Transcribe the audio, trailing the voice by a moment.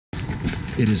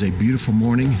It is a beautiful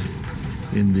morning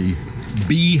in the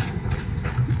bee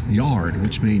yard,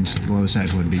 which means, well, this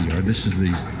actually bee yard.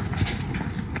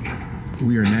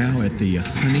 We are now at the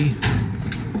honey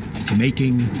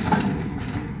making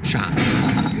shop.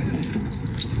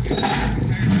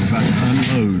 We're about to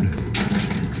unload.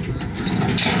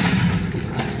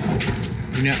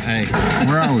 You know, hey.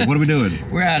 Where are we? What are we doing?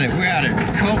 We're out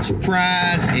at Culp's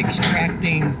Pride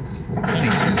extracting honey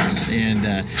service and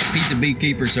piece of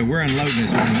beekeeper. So we're unloading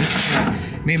this morning. This is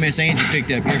what me and Miss Angie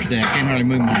picked up yesterday. I can't hardly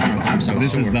move my arm. I'm so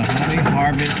this sore. Is the honey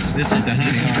harvest. This is the honey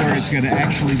This is harvest. where it's going to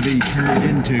actually be turned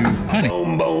into honey.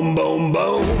 Boom, boom, boom,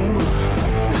 boom.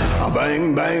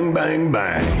 Bang, bang, bang,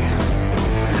 bang.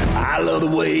 I love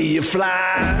the way you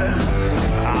fly.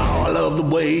 Oh, I love the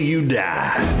way you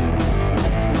die.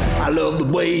 I love the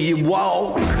way you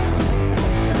walk.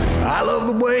 I love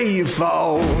the way you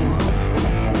fall.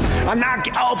 I knock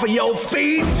you off of your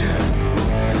feet.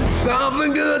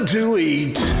 Something good to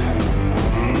eat.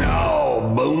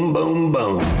 Oh, boom, boom,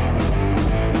 boom.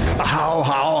 How,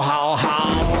 how,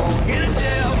 how. Get it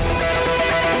down.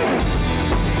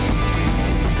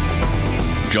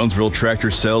 Jonesville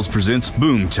Tractor Sales presents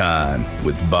Boomtime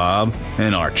with Bob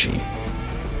and Archie.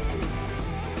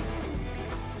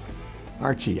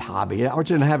 Archie hobby.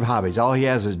 Archie doesn't have hobbies. All he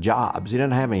has is jobs. He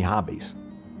doesn't have any hobbies.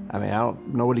 I mean, I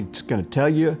don't know what he's going to tell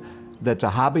you that's a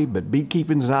hobby, but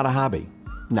beekeeping's not a hobby.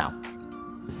 No.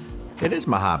 It is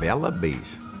my hobby. I love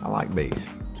bees. I like bees.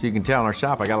 So you can tell in our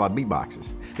shop I got a lot of bee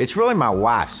boxes. It's really my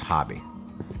wife's hobby.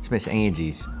 It's Miss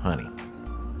Angie's honey.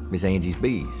 Miss Angie's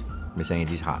bees. Miss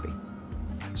Angie's hobby.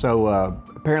 So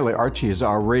apparently Archie has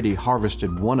already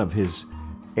harvested one of his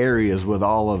areas with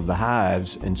all of the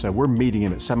hives, and so we're meeting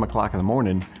him at 7 o'clock in the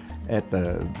morning at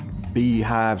the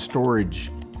beehive storage,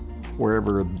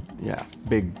 wherever,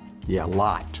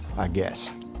 lot, I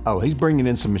guess. Oh, he's bringing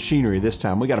in some machinery this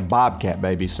time. We got a Bobcat,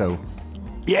 baby, so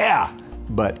yeah.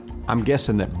 But I'm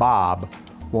guessing that Bob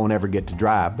won't ever get to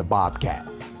drive the Bobcat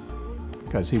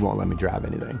because he won't let me drive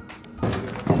anything.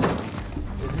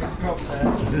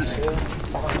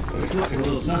 This looks a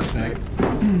little suspect.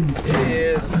 It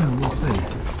is. We'll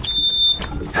see.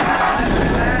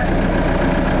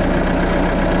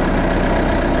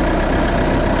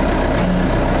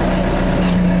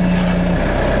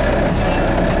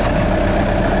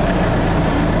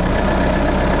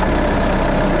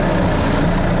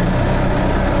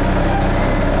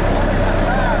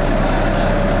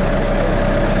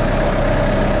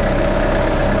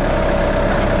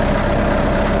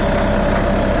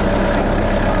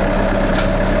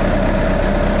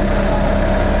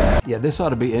 Yeah, this ought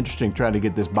to be interesting trying to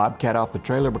get this Bobcat off the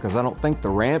trailer because I don't think the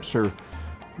ramps are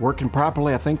working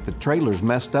properly. I think the trailer's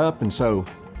messed up, and so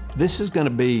this is going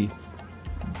to be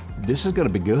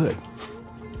good.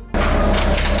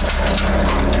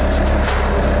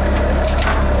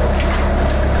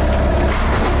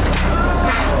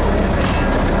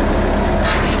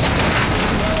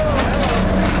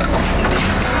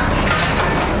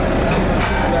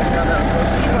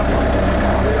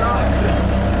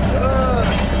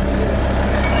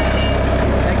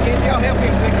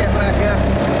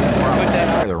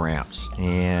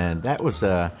 That was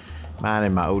mine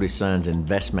and my oldest son's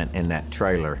investment in that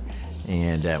trailer,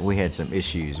 and we had some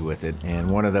issues with it,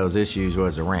 and one of those issues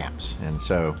was the ramps. And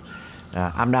so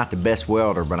I'm not the best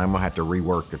welder, but I'm gonna have to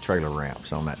rework the trailer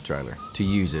ramps on that trailer to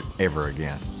use it ever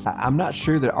again. I'm not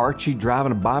sure that Archie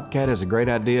driving a Bobcat is a great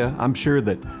idea. I'm sure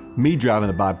that me driving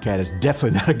a Bobcat is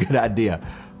definitely not a good idea.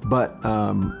 But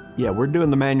yeah, we're doing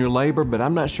the manual labor, but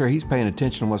I'm not sure he's paying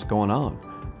attention to what's going on.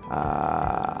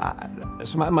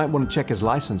 Somebody might want to check his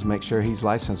license, make sure he's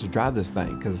licensed to drive this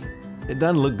thing, because it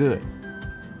doesn't look good.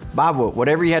 Bob,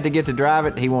 whatever you had to get to drive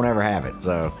it, he won't ever have it,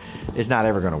 so it's not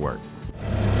ever gonna work.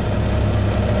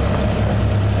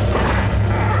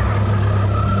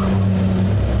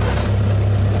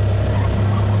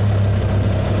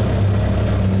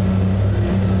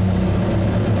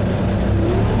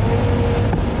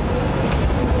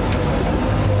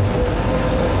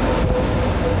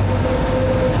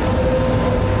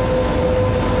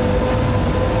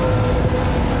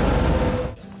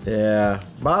 Yeah,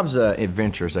 Bob's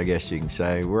adventurous, I guess you can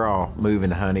say. We're all moving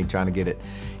the honey, trying to get it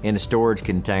in a storage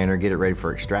container, get it ready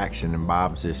for extraction, and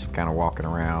Bob's just kind of walking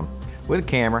around with a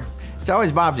camera. It's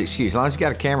always Bob's excuse. As long as he's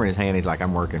got a camera in his hand, he's like,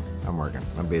 I'm working,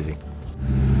 I'm busy.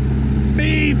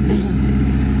 Beeps!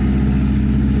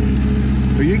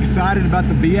 Are you excited about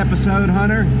the bee episode,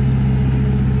 Hunter?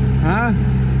 Huh?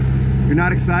 You're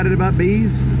not excited about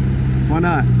bees? Why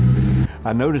not?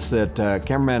 I noticed that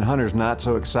cameraman Hunter's not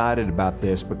so excited about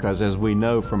this because, as we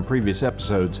know from previous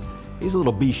episodes, he's a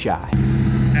little bee shy.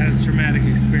 Had a traumatic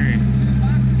experience.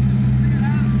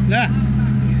 Yeah.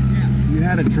 You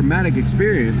had a traumatic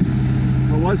experience.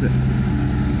 What was it?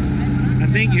 I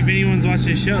think if anyone's watched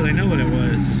this show, they know what it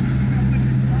was.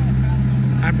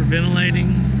 Hyperventilating.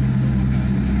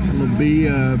 A little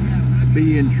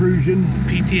bee intrusion.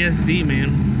 PTSD, man.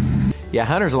 Yeah,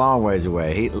 Hunter's a long ways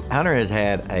away. Hunter has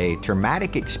had a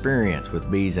traumatic experience with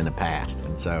bees in the past,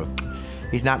 and so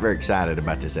he's not very excited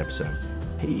about this episode.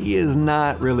 He is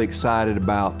not really excited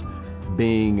about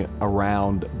being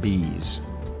around bees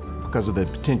because of the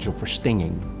potential for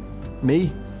stinging.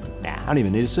 Me? Nah, I don't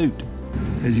even need a suit.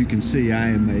 As you can see, I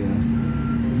am a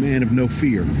man of no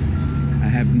fear. I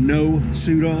have no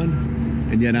suit on,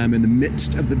 and yet I'm in the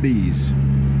midst of the bees.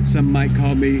 Some might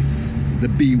call me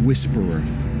the bee whisperer.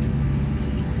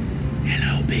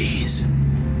 Hello, bees.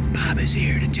 Bob is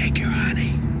here to take your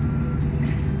honey.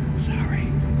 Sorry.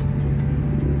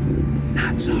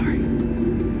 Not sorry.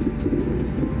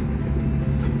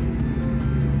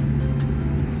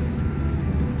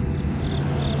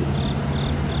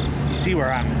 You see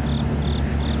where I'm at.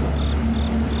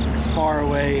 As far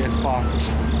away as possible.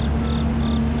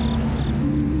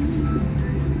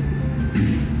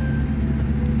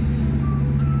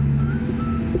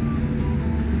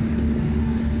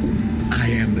 I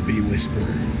am the bee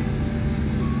whisperer.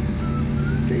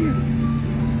 See ya.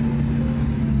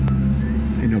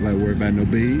 Ain't nobody worried about no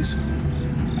bees.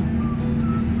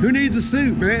 Who needs a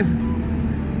suit, man?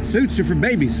 Suits are for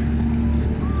babies.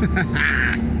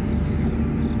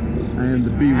 I am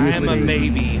the bee whisperer. I'm a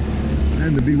maybe. I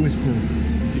am the bee whisperer.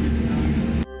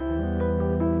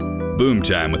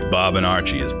 Boomtime with Bob and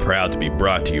Archie is proud to be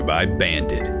brought to you by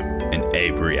Bandit and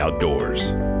Avery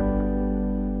Outdoors.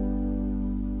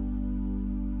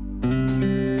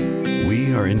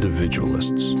 We are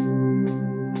individualists.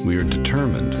 We are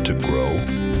determined to grow,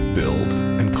 build,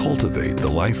 and cultivate the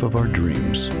life of our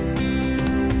dreams.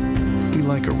 We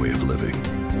like our way of living.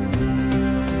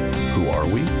 Who are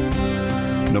we?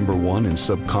 Number 1 in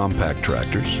subcompact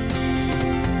tractors,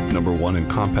 number 1 in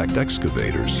compact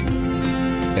excavators,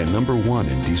 and number 1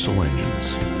 in diesel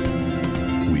engines.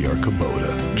 We are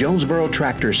Kubota. Jonesboro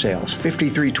Tractor Sales,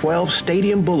 5312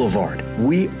 Stadium Boulevard.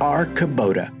 We are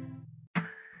Kubota.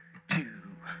 2,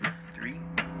 3.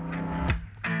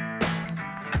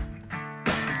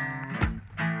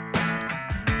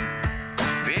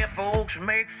 Yeah, folks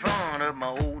make fun of my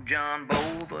old John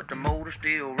Bow, but the motor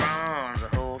still runs, the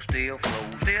hull still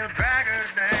flows, still drag us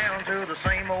down to the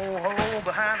same old hole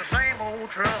behind the same old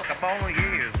truck I bought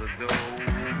years ago.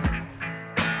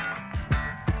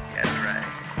 That's right.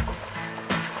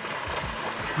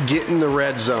 Get in the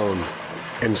red zone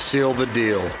and seal the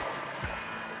deal.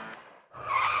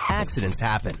 Accidents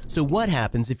happen. So what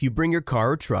happens if you bring your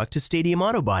car or truck to Stadium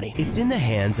Auto Body? It's in the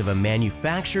hands of a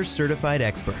manufacturer-certified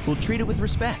expert who'll treat it with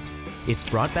respect. It's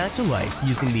brought back to life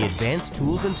using the advanced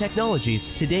tools and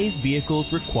technologies today's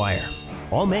vehicles require.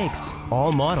 All makes,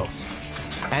 all models.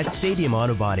 At Stadium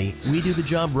Auto Body, we do the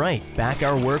job right, back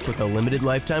our work with a limited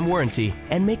lifetime warranty,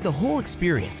 and make the whole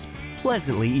experience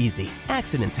pleasantly easy.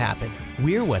 Accidents happen.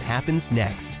 We're what happens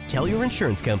next. Tell your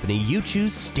insurance company you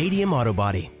choose Stadium Auto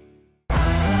Body.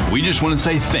 We just want to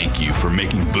say thank you for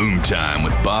making Boomtime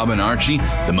with Bob and Archie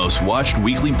the most watched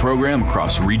weekly program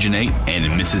across Region 8 and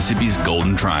in Mississippi's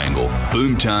Golden Triangle.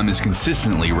 Boomtime is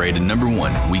consistently rated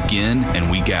 #1 week in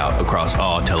and week out across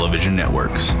all television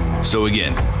networks. So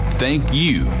again, thank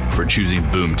you for choosing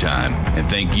Boomtime, and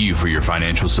thank you for your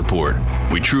financial support.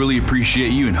 We truly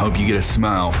appreciate you and hope you get a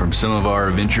smile from some of our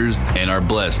adventures and are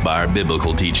blessed by our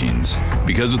biblical teachings.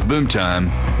 Because with Boomtime,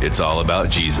 it's all about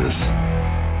Jesus.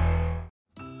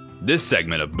 This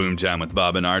segment of Boomtime with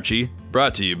Bob and Archie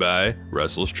brought to you by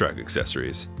Russell's Truck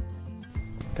Accessories.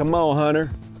 Come on, Hunter.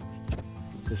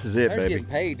 This is it, Hunter's baby. getting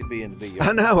paid to be in the video.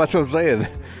 I know, that's what I'm saying.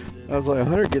 I was like,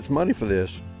 Hunter gets money for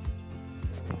this.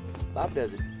 Bob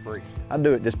does it for free. I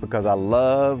do it just because I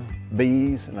love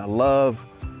bees and I love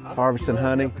harvesting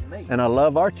honey and I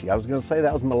love Archie. I was going to say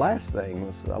that was my last thing.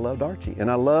 Was I loved Archie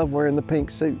and I love wearing the pink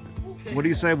suit. What do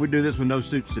you say if we do this with no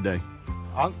suits today?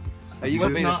 Are you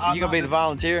gonna be the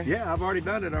volunteer? Yeah, I've already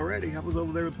done it already. I was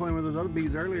over there playing with those other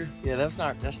bees earlier. Yeah, that's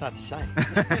not the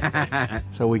same.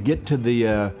 So we get to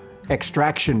the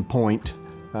extraction point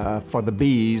for the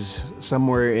bees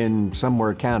somewhere in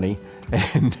County,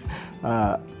 and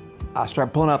I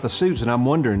start pulling out the suits, and I'm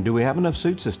wondering, do we have enough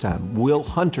suits this time? Will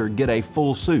Hunter get a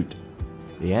full suit?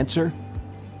 The answer,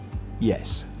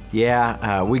 yes.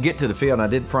 Yeah, we get to the field, and I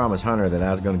did promise Hunter that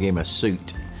I was going to give him a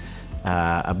suit.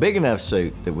 A big enough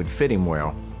suit that would fit him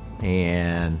well,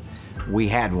 and we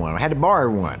had one. I had to borrow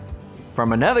one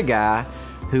from another guy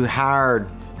who hired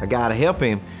a guy to help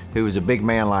him who was a big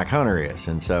man like Hunter is,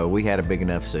 and so we had a big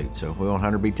enough suit. So we want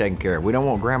Hunter to be taken care of. We don't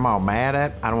want Grandma mad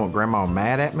at. I don't want Grandma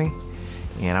mad at me,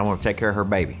 and I want to take care of her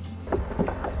baby.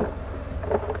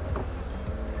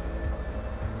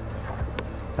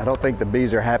 I don't think the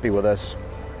bees are happy with us.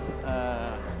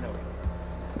 No.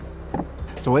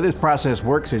 So the way this process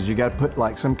works is you got to put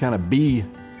like some kind of bee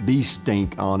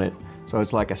stink on it. So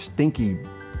it's like a stinky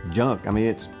junk. I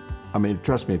mean,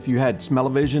 trust me, if you had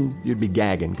smell-o-vision, you'd be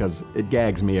gagging, because it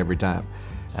gags me every time.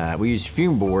 We use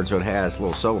fume board, so it has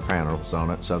little solar panels on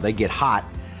it, so they get hot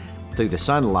through the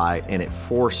sunlight, and it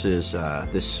forces,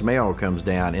 this smell comes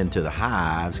down into the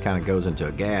hives, kind of goes into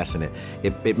a gas, and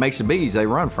it makes the bees, they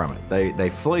run from it. They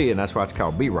flee, and that's why it's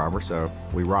called bee robber, so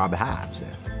we rob the hives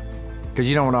then. Because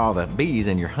you don't want all the bees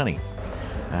in your honey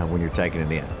when you're taking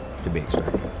it in to be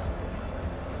extracted.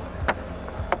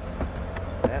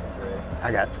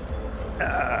 I got it.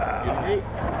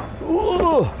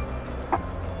 Oh,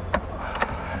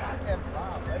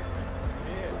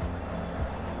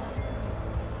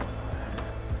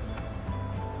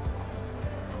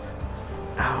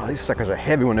 these suckers are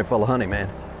heavy when they're full of honey, man.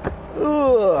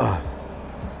 Ugh.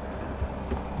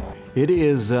 It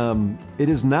is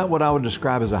not what I would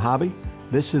describe as a hobby.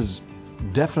 This is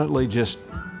definitely just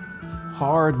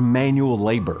hard manual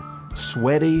labor.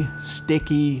 Sweaty,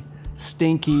 sticky,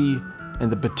 stinky,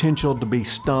 and the potential to be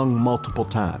stung multiple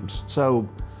times. So,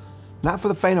 not for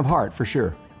the faint of heart, for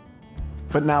sure.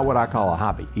 But not what I call a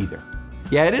hobby, either.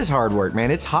 Yeah, it is hard work,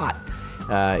 man. It's hot.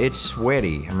 It's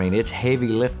sweaty. I mean, it's heavy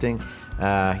lifting.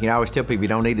 I always tell people you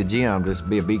don't need the gym, just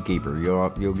be a beekeeper.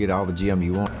 You'll get all the gym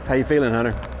you want. How you feeling,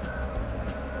 Hunter?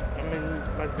 I'm in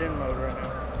my Zen mode right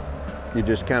now. You're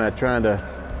just kind of trying to...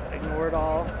 Ignore it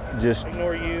all. Just...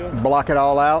 Ignore you. Block it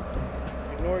all out?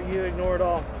 Ignore you, ignore it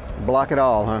all. Block it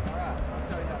all, huh?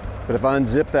 But if I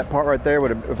unzip that part right there,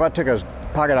 if I took a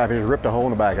pocket knife and just ripped a hole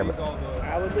in the back of it.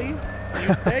 I would leave.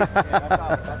 You stay.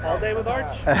 All day with Arch.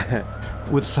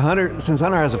 Since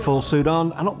Hunter has a full suit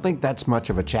on, I don't think that's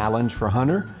much of a challenge for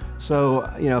Hunter. So,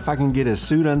 if I can get his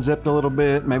suit unzipped a little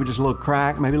bit, maybe just a little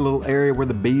crack, maybe a little area where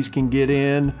the bees can get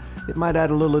in, it might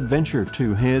add a little adventure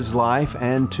to his life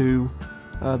and to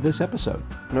this episode.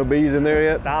 No bees in there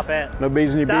yet? Stop it. No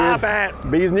bees in your beard? Stop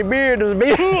it. Bees in your beard. There's a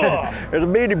bee. There's a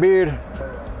bee in your beard.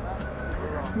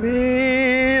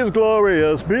 Bees,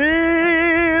 glorious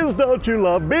bees, don't you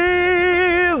love bees?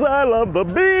 I love the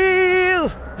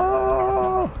bees.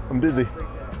 Oh, I'm dizzy.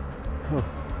 Oh.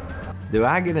 Do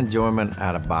I get enjoyment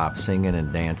out of Bob singing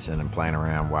and dancing and playing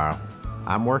around while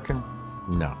I'm working?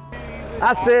 No.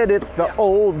 I said it's the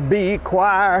old bee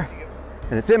choir,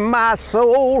 and it's in my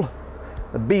soul.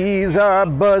 The bees are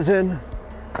buzzing.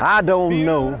 I don't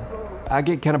know. I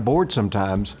get kind of bored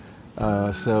sometimes,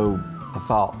 so I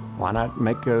thought, why not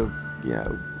make a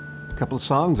couple of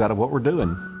songs out of what we're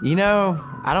doing?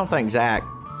 I don't think Zach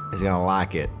is gonna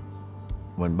like it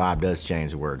when Bob does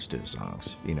change the words to the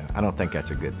songs. I don't think that's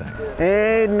a good thing.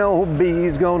 Ain't no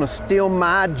bees gonna steal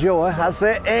my joy. I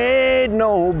said, ain't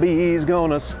no bees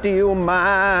gonna steal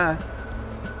my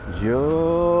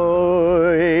joy.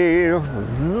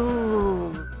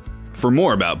 For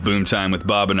more about Boomtime with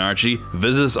Bob and Archie,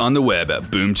 visit us on the web at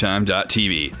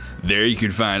boomtime.tv. There you can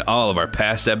find all of our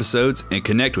past episodes and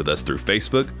connect with us through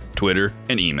Facebook, Twitter,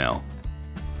 and email.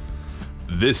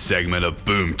 This segment of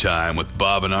Boomtime with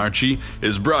Bob and Archie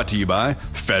is brought to you by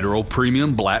Federal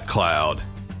Premium Black Cloud.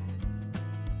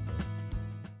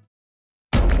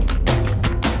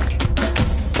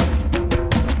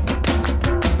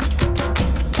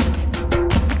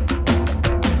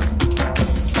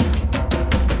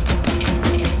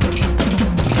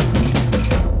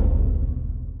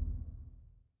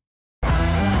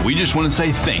 We just want to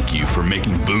say thank you for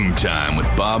making Boomtime with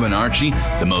Bob and Archie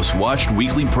the most watched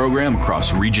weekly program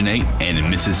across Region 8 and in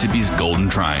Mississippi's Golden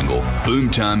Triangle.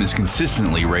 Boomtime is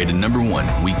consistently rated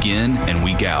 #1 week in and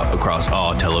week out across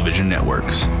all television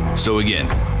networks. So again,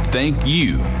 thank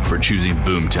you for choosing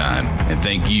Boomtime, and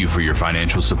thank you for your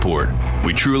financial support.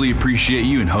 We truly appreciate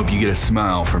you and hope you get a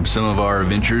smile from some of our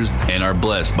adventures and are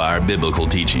blessed by our biblical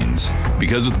teachings.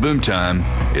 Because with Boomtime,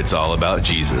 it's all about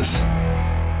Jesus.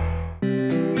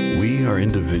 We are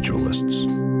individualists.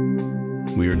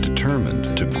 We are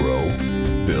determined to grow,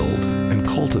 build, and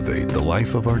cultivate the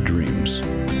life of our dreams.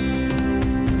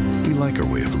 We like our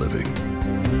way of living.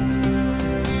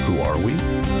 Who are we?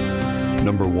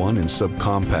 #1 in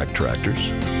subcompact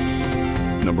tractors,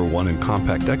 #1 in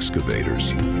compact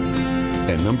excavators,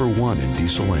 and #1 in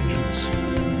diesel engines.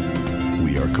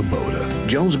 We are Kubota.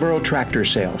 Jonesboro Tractor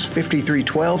Sales,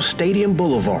 5312 Stadium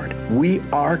Boulevard. We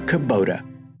are Kubota.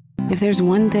 If there's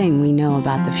one thing we know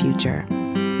about the future,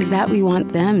 is that we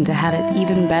want them to have it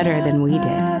even better than we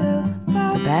did.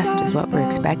 best is what we're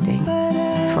expecting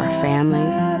for our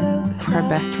families, for our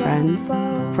best friends,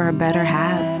 for our better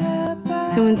halves.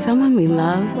 So when someone we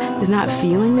love is not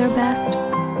feeling their best,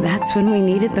 that's when we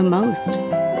need it the most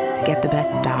to get the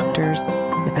best doctors,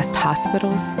 the best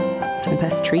hospitals, the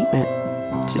best treatment,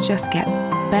 to just get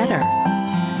better.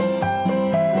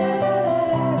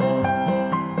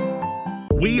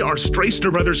 We are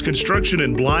Straister Brothers Construction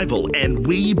in Blytheville, and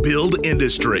we build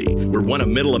industry. We're one of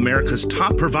Middle America's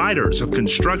top providers of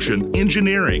construction,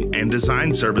 engineering, and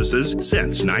design services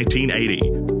since 1980.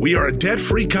 We are a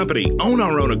debt-free company, own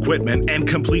our own equipment, and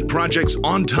complete projects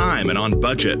on time and on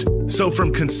budget. So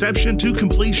from conception to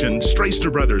completion,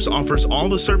 Straister Brothers offers all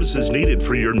the services needed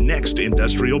for your next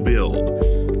industrial build.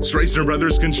 Straister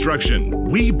Brothers Construction,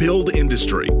 we build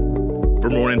industry. For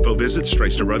more info, visit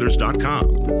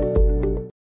StraisterBrothers.com.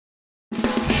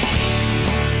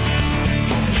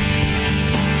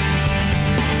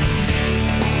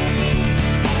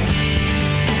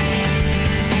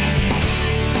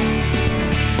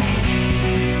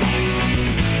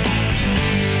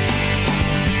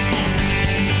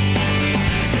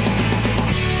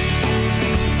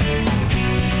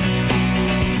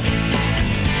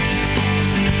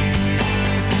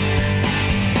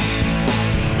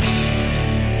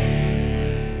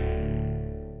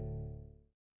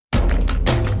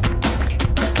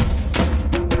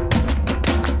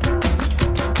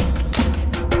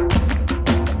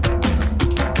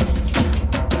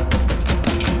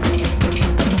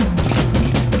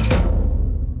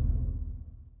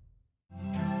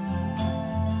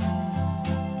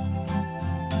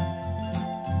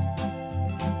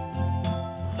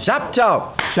 Shop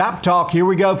Talk. Shop Talk. Here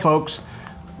we go, folks.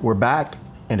 We're back,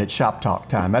 and it's Shop Talk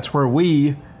time. That's where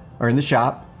we are in the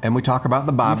shop, and we talk about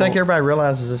the Bible. You think everybody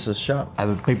realizes this is a shop?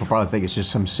 People probably think it's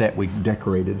just some set we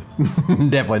decorated.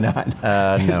 Definitely not.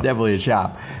 It's definitely a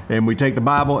shop. And we take the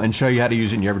Bible and show you how to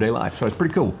use it in your everyday life. So it's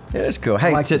pretty cool. Yeah, it's cool. Hey,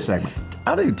 I like this segment.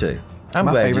 I do too. I'm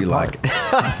glad you like it.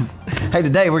 Hey,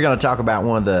 today we're going to talk about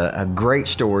one of the great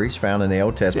stories found in the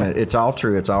Old Testament. Yeah. It's all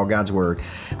true. It's all God's Word.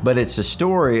 But it's the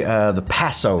story of the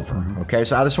Passover. Mm-hmm. Okay,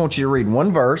 so I just want you to read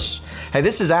one verse. Hey,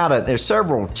 this is there's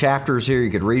several chapters here you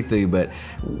could read through, but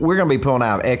we're going to be pulling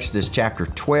out of Exodus chapter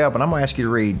 12, and I'm going to ask you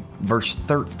to read verse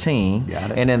 13.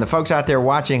 Got it. And then the folks out there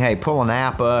watching, hey, pull an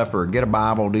app up or get a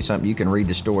Bible, do something. You can read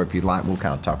the story if you'd like. We'll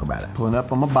kind of talk about it. Pulling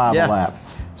up on my Bible app.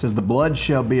 It says, the blood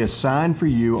shall be a sign for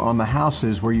you on the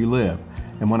houses where you live.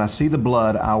 And when I see the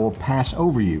blood, I will pass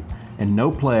over you, and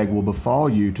no plague will befall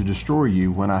you to destroy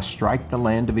you when I strike the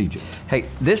land of Egypt. Hey,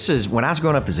 this is, when I was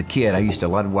growing up as a kid, I used to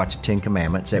love to watch the Ten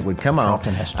Commandments that would come on.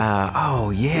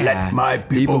 Oh, yeah. Let my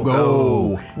people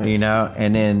go. You know,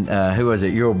 and then who was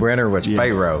it? Yul Brynner was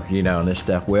Pharaoh, you know, and this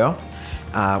stuff. Well,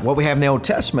 what we have in the Old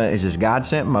Testament is God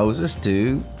sent Moses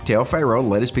to tell Pharaoh to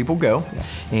let his people go. Yeah.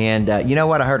 And you know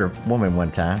what? I heard a woman one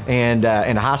time and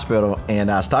in a hospital, and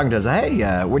I was talking to her. I said,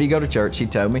 hey, where do you go to church? She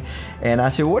told me. And I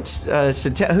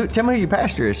said, tell me who your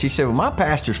pastor is. She said, well, my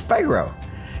pastor's Pharaoh.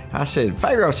 I said,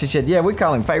 Pharaoh? She said, yeah, we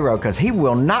call him Pharaoh because he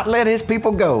will not let his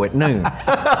people go at noon.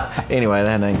 Anyway,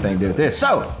 that had anything to do with this.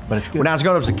 So, but it's good. When I was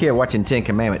growing up as a kid watching Ten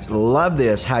Commandments, love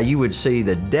this, how you would see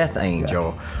the death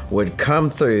angel would come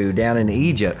through down in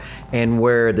Egypt, and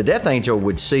where the death angel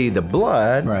would see the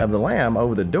blood of the lamb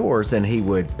over the doors, then he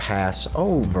would pass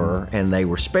over, and they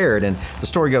were spared. And the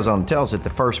story goes on and tells that the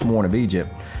firstborn of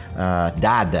Egypt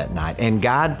died that night. And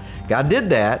God did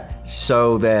that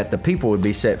so that the people would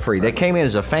be set free. They came in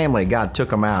as a family. God took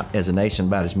them out as a nation,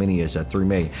 about as many as 3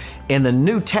 million. In the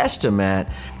New Testament,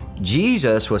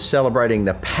 Jesus was celebrating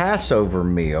the Passover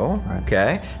meal,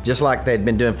 okay, just like they'd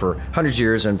been doing for hundreds of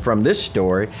years, and from this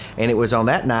story, and it was on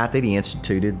that night that he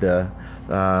instituted the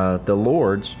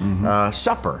Lord's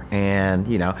Supper. And,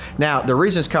 you know, now the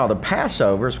reason it's called the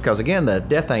Passover is because, again, the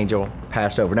death angel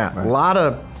passed over. Now, a lot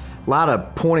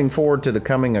of pointing forward to the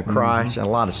coming of Christ and a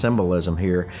lot of symbolism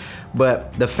here.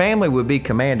 But the family would be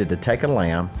commanded to take a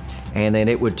lamb, and then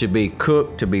it would to be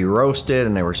cooked, to be roasted,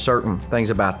 and there were certain things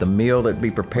about the meal that would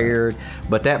be prepared.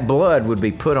 But that blood would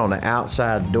be put on the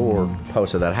outside door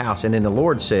post of that house. And then the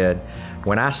Lord said,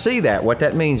 when I see that, what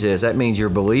that means is, that means you're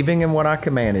believing in what I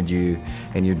commanded you,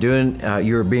 and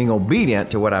you're being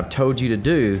obedient to what I've told you to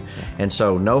do. And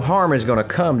so no harm is going to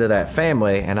come to that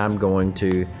family, and I'm going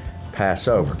to pass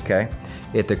over, okay?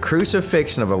 At the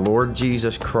crucifixion of the Lord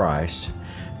Jesus Christ,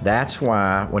 that's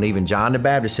why when even John the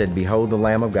Baptist said, behold the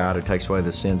Lamb of God who takes away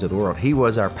the sins of the world, he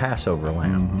was our Passover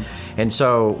lamb. And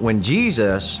so when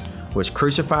Jesus was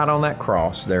crucified on that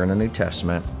cross there in the New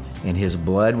Testament, and his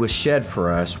blood was shed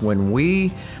for us, when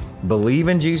we believe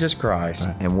in Jesus Christ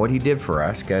and what he did for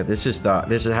us, okay, this is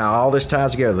how all this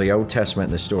ties together, the Old Testament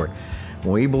and the story.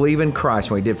 when we believe in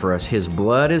Christ, what He did for us, His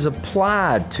blood is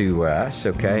applied to us,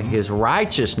 okay? His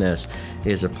righteousness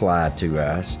is applied to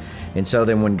us. And so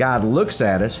then when God looks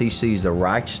at us, He sees the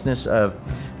righteousness of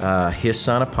His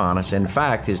Son upon us. In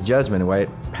fact, His judgment, the way it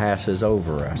passes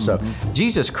over us. So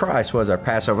Jesus Christ was our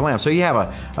Passover lamb. So you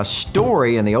have a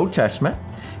story in the Old Testament.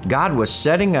 God was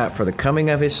setting up for the coming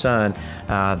of His Son,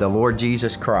 the Lord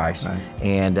Jesus Christ,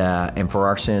 and for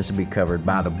our sins to be covered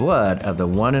by the blood of the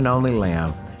one and only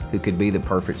Lamb who could be the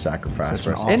perfect sacrifice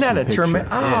for us. Isn't that a tremendous?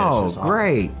 Oh,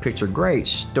 great picture, great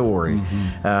story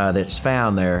that's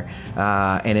found there.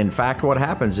 And in fact, what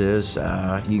happens is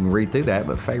you can read through that,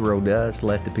 but Pharaoh does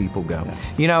let the people go.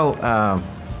 You know,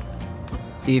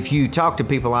 if you talk to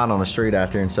people out on the street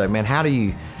out there and say, "Man, how do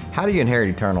you inherit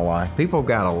eternal life?" People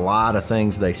got a lot of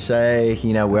things they say.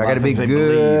 You know, I got to be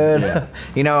good. Yeah.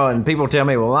 You know, and people tell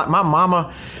me, "Well, my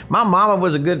mama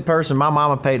was a good person. My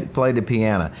mama played the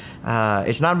piano."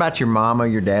 It's not about your mama,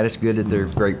 your dad. It's good that they're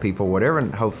great people, whatever,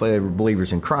 and hopefully they're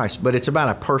believers in Christ. But it's about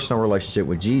a personal relationship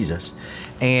with Jesus,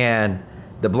 and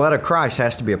the blood of Christ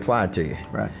has to be applied to you.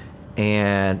 Right.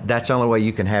 And that's the only way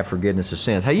you can have forgiveness of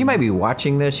sins. Hey, you may be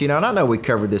watching this, you know, and I know we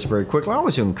covered this very quickly. I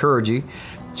always encourage you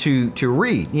to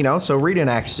read, you know, so read in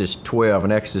Exodus 12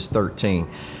 and Exodus 13,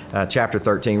 chapter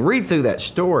 13. Read through that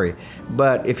story.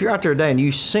 But if you're out there today and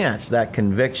you sense that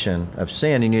conviction of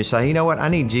sin and you say, you know what, I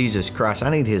need Jesus Christ. I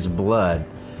need His blood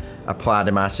applied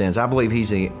to my sins. I believe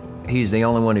He's the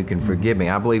only one who can forgive me.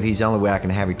 I believe He's the only way I can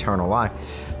have eternal life.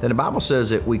 Then the Bible says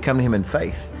that we come to Him in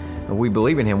faith. We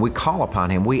believe in Him, we call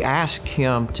upon Him, we ask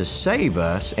Him to save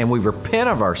us, and we repent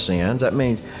of our sins. That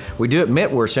means we do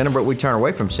admit we're a sinner, but we turn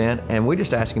away from sin, and we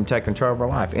just ask Him to take control of our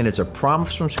life. And it's a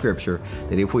promise from Scripture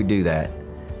that if we do that,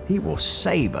 He will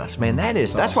save us. Man,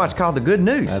 that's why it's called the good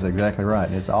news. That's exactly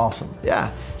right. It's awesome. Yeah.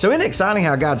 So isn't it exciting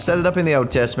how God set it up in the Old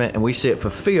Testament and we see it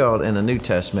fulfilled in the New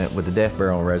Testament with the death,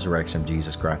 burial, and resurrection of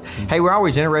Jesus Christ? Hey, we're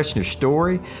always interested in your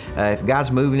story. If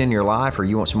God's moving in your life or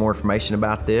you want some more information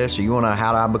about this or you want to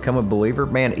how do I become a believer,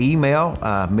 man, email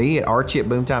me at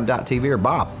Archie@boomtime.tv or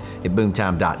Bob at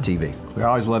boomtime.tv. We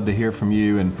always love to hear from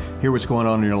you and hear what's going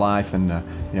on in your life, and you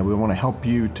know, we want to help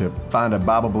you to find a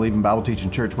Bible-believing,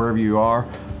 Bible-teaching church wherever you are,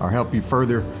 or help you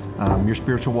further your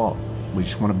spiritual walk. We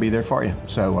just want to be there for you.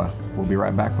 So we'll be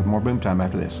right back with more Boomtime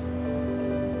after this.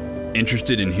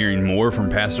 Interested in hearing more from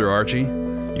Pastor Archie?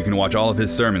 You can watch all of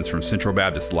his sermons from Central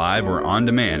Baptist Live or on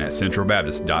demand at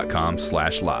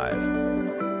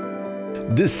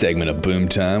centralbaptist.com/live. This segment of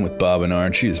Boomtime with Bob and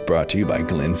Archie is brought to you by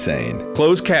Glenn Sane.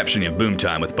 Closed captioning of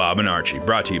Boomtime with Bob and Archie,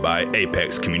 brought to you by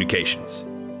Apex Communications.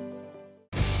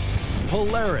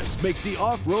 Polaris makes the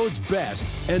off-roads best,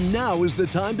 and now is the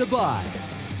time to buy.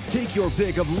 Take your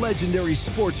pick of legendary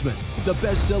Sportsman, the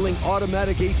best-selling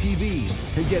automatic ATVs,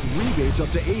 and get rebates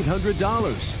up to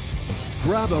 $800.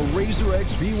 Grab a Razor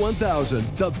XP 1000,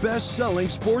 the best-selling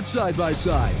sports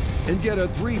side-by-side, and get a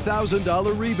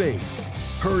 $3,000 rebate.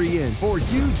 Hurry in for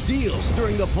huge deals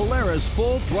during the Polaris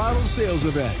Full Throttle Sales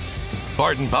Event.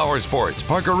 Barton Power Sports,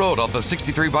 Parker Road off the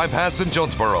 63 bypass in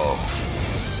Jonesboro.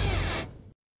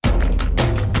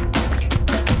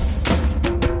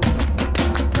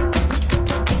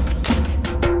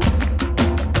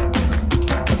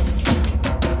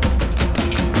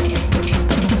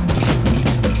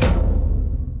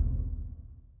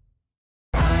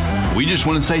 We just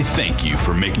want to say thank you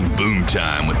for making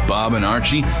Boomtime with Bob and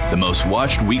Archie the most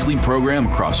watched weekly program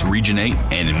across Region 8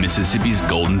 and in Mississippi's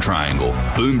Golden Triangle.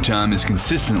 Boomtime is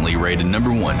consistently rated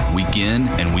 #1 week in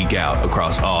and week out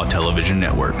across all television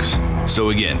networks.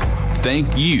 So again,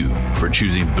 thank you for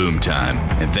choosing Boomtime,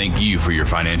 and thank you for your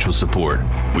financial support.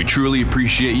 We truly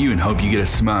appreciate you and hope you get a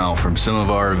smile from some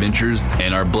of our adventures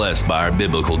and are blessed by our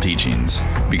biblical teachings.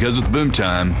 Because with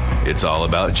Boomtime, it's all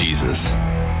about Jesus.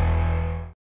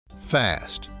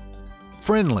 Fast,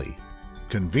 friendly,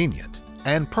 convenient,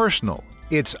 and personal.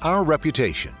 It's our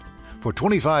reputation. For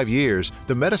 25 years,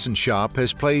 the Medicine Shop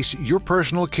has placed your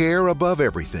personal care above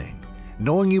everything.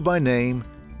 Knowing you by name,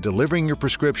 delivering your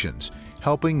prescriptions,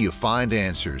 helping you find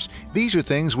answers. These are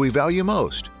things we value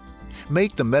most.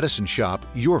 Make the Medicine Shop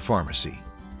your pharmacy.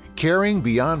 Caring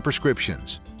beyond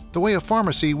prescriptions, the way a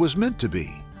pharmacy was meant to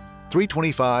be.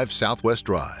 325 Southwest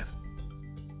Drive.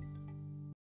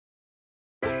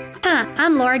 Hi,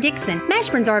 I'm Laura Dixon.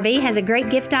 Mashburn's RV has a great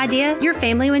gift idea your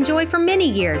family will enjoy for many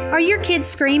years. Are your kids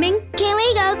screaming? Can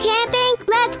we go camping?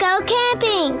 Let's go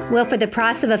camping! Well, for the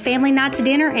price of a family night's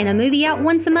dinner and a movie out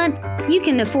once a month, you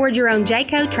can afford your own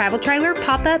Jayco travel trailer,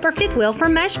 pop-up, or fifth wheel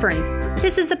from Mashburn's.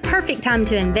 This is the perfect time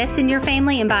to invest in your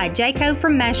family and buy a Jayco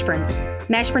from Mashburn's.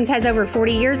 Mashburn's has over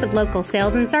 40 years of local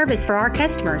sales and service for our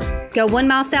customers. Go 1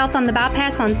 mile south on the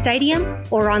bypass on Stadium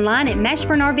or online at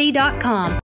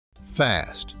mashburnrv.com.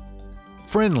 Fast,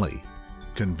 friendly,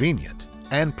 convenient,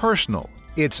 and personal.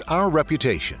 It's our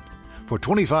reputation. For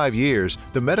 25 years,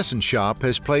 the Medicine Shop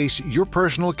has placed your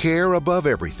personal care above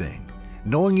everything.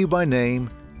 Knowing you by name,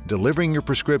 delivering your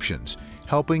prescriptions,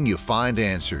 helping you find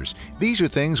answers. These are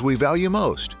things we value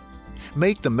most.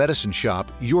 Make the Medicine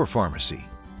Shop your pharmacy.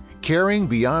 Caring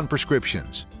beyond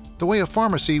prescriptions, the way a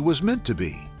pharmacy was meant to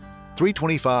be.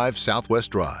 325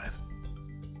 Southwest Drive.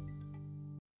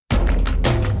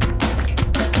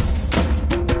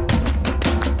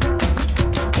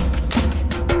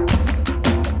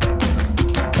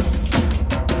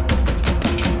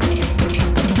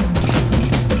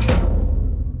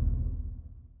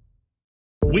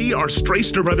 We are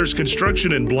Strasner Brothers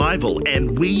Construction in Blytheville,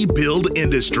 and we build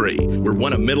industry. We're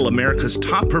one of Middle America's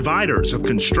top providers of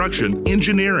construction,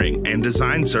 engineering, and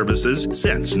design services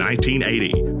since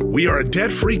 1980. We are a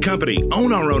debt-free company,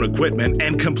 own our own equipment,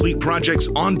 and complete projects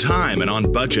on time and on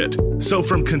budget. So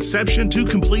from conception to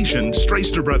completion,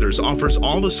 Strasner Brothers offers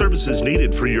all the services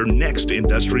needed for your next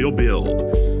industrial build.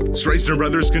 Strasner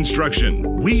Brothers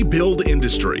Construction, we build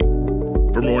industry.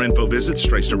 For more info, visit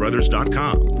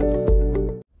StrasnerBrothers.com.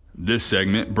 This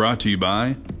segment brought to you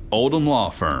by Oldham Law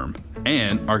Firm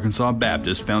and Arkansas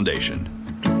Baptist Foundation.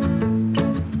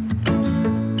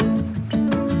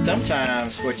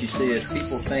 Sometimes what you see is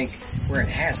people think we're in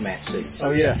hazmat suits.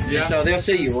 Oh, yeah. And so they'll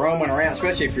see you roaming around,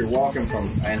 especially if you're walking from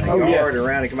a yard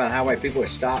around and come out the highway. People will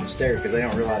stop and stare because they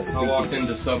don't realize it. I walked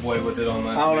into Subway with it on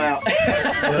my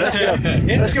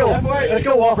Let's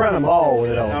go walk around the mall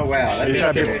with it on. Oh, wow. That'd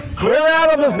be good. Clear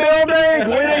out of this building.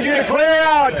 We need you to clear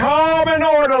out. Calm and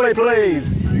orderly,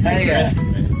 please. Hey,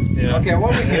 okay,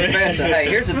 what we confess, hey,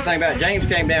 here's the thing about it. James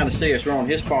came down to see us. We're on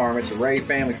his farm. It's a Ray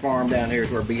family farm down here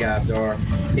is where beehives are.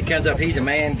 He comes up, he's a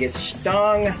man, gets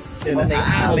stung on the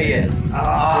eyelid with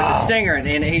a stinger, and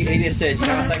he just said,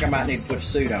 I think I might need to put a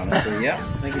suit on. I said, I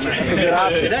think you might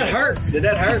need to. Did that hurt? Did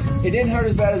that hurt? It didn't hurt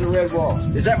as bad as a red wall.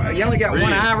 Is that, you only got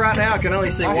one eye right now? I can only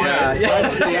see one eye.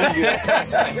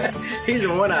 He's a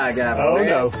one-eye guy. Oh,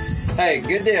 no. Hey,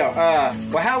 good deal.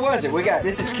 Well, how was it?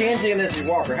 This is Kenzie and this is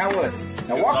Walker. How was it?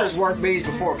 Now, Walker's worked bees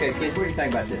before. Okay, Kenzie, what do you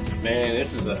think about this? Man,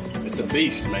 it's a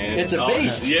beast, man. It's a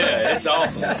beast? Yeah, it's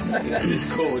awesome.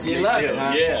 It's cool. You love it,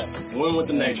 huh? Yeah. One with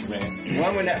the nature, man.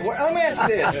 One with that. Well, let me ask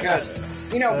you this,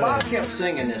 because, Bob kept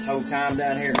singing this whole time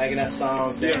down here, making up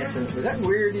songs, dancing. Was that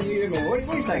weird to you? I mean, what do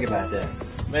you think about that?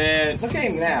 Man. Look at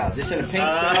him now, just in a pink suit.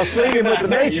 I was singing with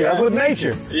the nature. I was with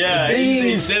nature. Yeah,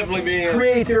 he's definitely being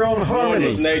create their own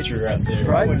harmony. With nature right there.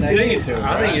 Right? Singing to him.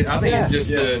 I think it's just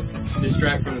to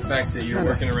distract from the fact that you're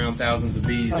working around thousands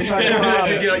of bees. You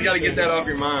got to get that off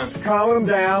your mind. Calm them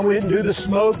down. We didn't do the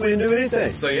smoke. We didn't do anything.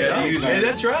 So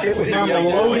that's right. It was my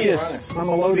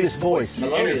melodious voice.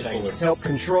 Melodious voice. Help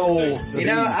control.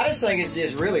 I just think it's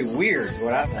just really weird.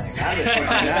 What I think.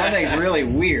 I think it's really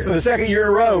weird. For the second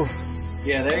year in a row.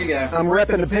 Yeah, there you go. I'm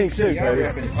repping the pink suit, baby.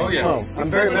 Oh, yeah.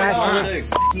 I'm very masculine.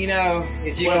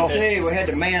 As you can see, we had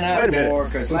to man up more.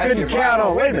 We couldn't count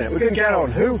on, wait a minute, we couldn't count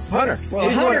on who? Hunter. Well,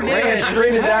 Hunter ran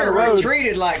streaming down the road.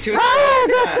 Treated like 2 I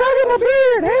got stuck in my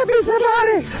beard. Help me,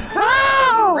 somebody.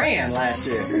 Oh! Ran last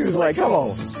year. He was like, come on.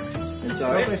 And so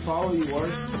they follow you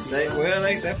worse. They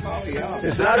follow you off.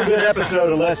 It's not a good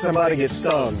episode unless somebody gets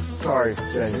stung. Sorry,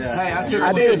 James. Hey,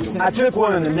 I took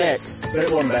one in the neck, but it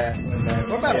wasn't bad.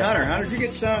 What about Hunter? Hunter, did you get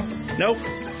stung? Nope.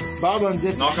 Bob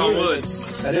unzipped Knock on wood.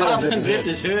 Bob unzipped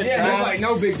his hood. Yeah, he's like,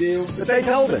 no big deal. But they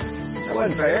told him. That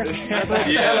wasn't fair.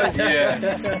 Yeah.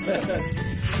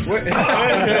 Oh,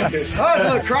 it's a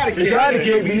little karate kick.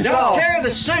 Don't tear the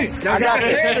suit. I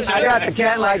got the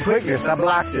cat-like quickness. I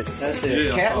blocked it. That's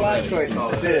it. Cat-like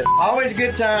quickness. That's it. Always a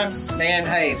good time. And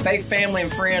hey, faith, family,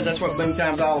 and friends, that's what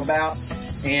Boomtime's all about.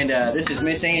 And this is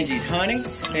Miss Angie's honey.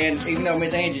 And even though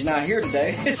Miss Angie's not here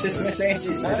today, this is Miss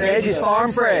Angie's honey. Miss Angie's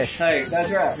farm fresh. Hey, that's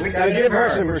right. We gotta give her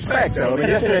some respect, though. I mean,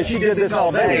 yesterday she did this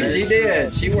all day. She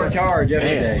did. She worked hard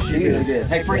yesterday. She really did.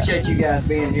 Hey, appreciate you guys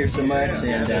being here so much.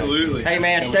 And, absolutely. Hey,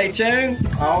 man, stay tuned.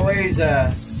 Always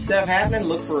stuff happening.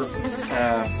 Look for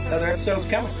other episodes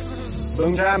coming.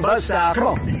 Boomtime buzz style. Come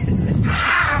on.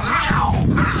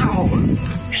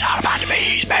 It's all about the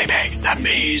bees, baby. The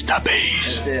bees. That's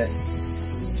it.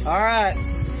 All right.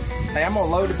 Hey, I'm going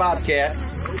to load the Bobcat.